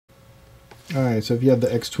Alright, so if you have the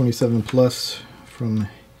X27 Plus from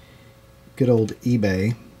good old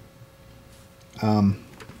eBay, I want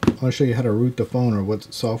to show you how to root the phone, or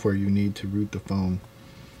what software you need to root the phone.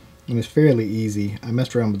 And it's fairly easy. I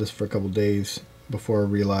messed around with this for a couple days before I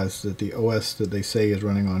realized that the OS that they say is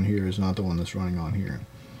running on here is not the one that's running on here.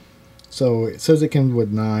 So it says it comes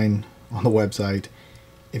with 9 on the website.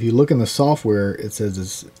 If you look in the software, it says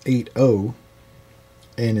it's 8.0,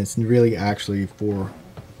 and it's really actually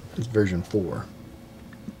it's version 4.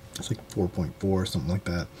 It's like 4.4 or something like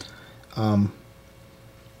that.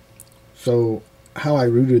 So how I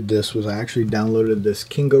rooted this was I actually downloaded this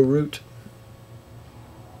Kingo root.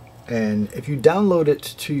 And if you download it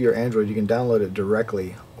to your Android, you can download it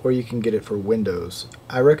directly, or you can get it for Windows.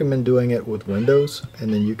 I recommend doing it with Windows,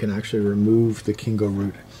 and then you can actually remove the Kingo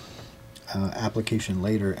root application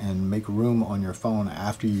later and make room on your phone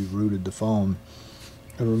after you've rooted the phone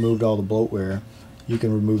and removed all the bloatware. You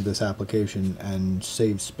can remove this application and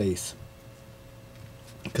save space,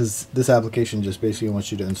 because this application just basically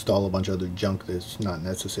wants you to install a bunch of other junk that's not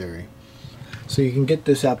necessary. So you can get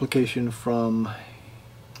this application from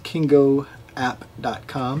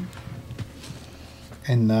kingoapp.com,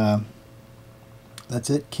 and that's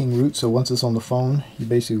it, King Root. So once it's on the phone, you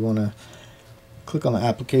basically want to click on the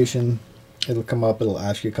application. It'll come up, it'll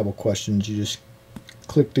ask you a couple questions. You just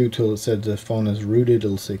click through till it says the phone is rooted.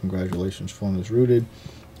 It'll say congratulations, phone is rooted.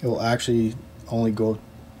 It will actually only go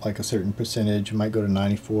like a certain percentage. It might go to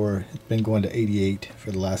 94. It's been going to 88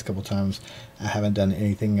 for the last couple times. I haven't done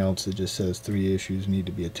anything else. It just says 3 issues need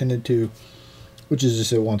to be attended to, which is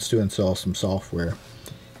just it wants to install some software.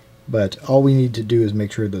 But all we need to do is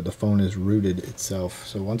make sure that the phone is rooted itself.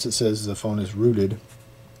 So once it says the phone is rooted,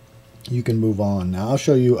 you can move on. Now I'll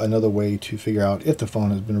show you another way to figure out if the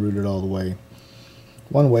phone has been rooted all the way.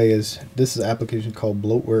 One way is, this is an application called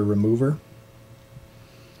Bloatware Remover.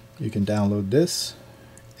 You can download this,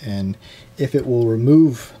 and if it will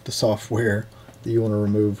remove the software that you want to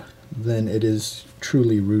remove, then it is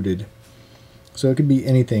truly rooted. So it could be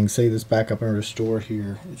anything. Say this backup and restore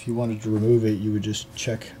here. If you wanted to remove it, you would just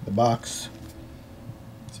check the box.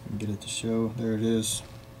 So you can get it to show. There it is.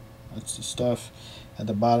 That's the stuff. At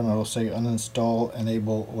the bottom it will say uninstall,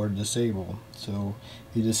 enable, or disable. So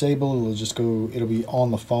if you disable, it'll just go, it'll be on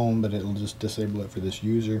the phone, but it'll just disable it for this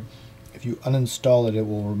user. If you uninstall it, it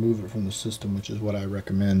will remove it from the system, which is what I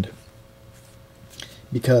recommend,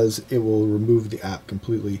 because it will remove the app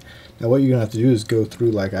completely. Now what you're gonna have to do is go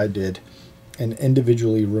through like I did and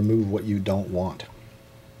individually remove what you don't want.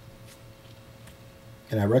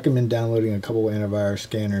 And I recommend downloading a couple of antivirus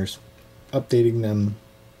scanners, updating them,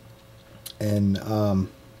 and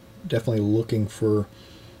definitely looking for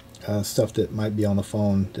stuff that might be on the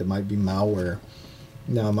phone that might be malware.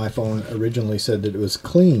 Now my phone originally said that it was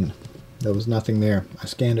clean. There was nothing there. I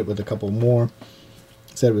scanned it with a couple more.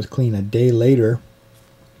 It said it was clean. A day later,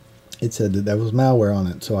 it said that there was malware on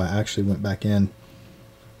it. So I actually went back in,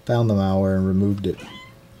 found the malware, and removed it.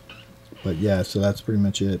 But yeah, so that's pretty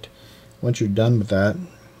much it. Once you're done with that,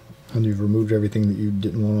 and you've removed everything that you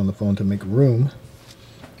didn't want on the phone to make room,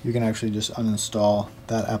 you can actually just uninstall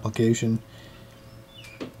that application,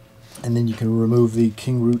 and then you can remove the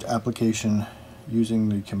King Root application using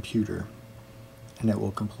the computer, and it will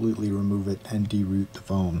completely remove it and deroot the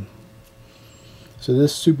phone. So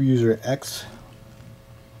this Superuserx,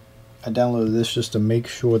 I downloaded this just to make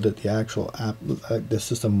sure that the actual app, the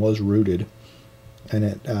system was rooted, and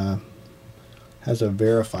it has a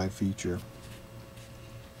verify feature.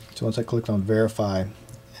 So once I clicked on verify,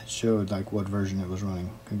 it showed like what version it was running.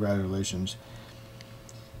 Congratulations,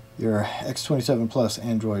 your X27 Plus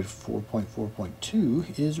Android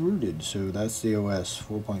 4.4.2 is rooted. So that's the OS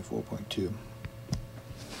 4.4.2.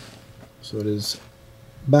 So it is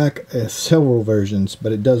back several versions,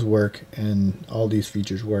 but it does work, and all these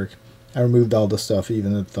features work. I removed all the stuff,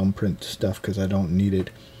 even the thumbprint stuff, because I don't need it.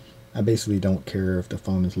 I basically don't care if the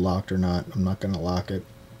phone is locked or not. I'm not going to lock it.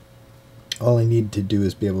 All I need to do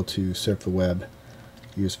is be able to surf the web,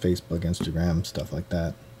 use Facebook, Instagram, stuff like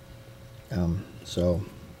that. So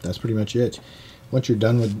that's pretty much it. Once you're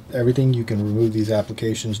done with everything, you can remove these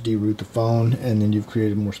applications, deroot the phone, and then you've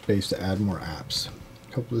created more space to add more apps.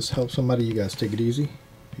 Hope this helps somebody. You guys take it easy.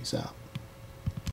 Peace out.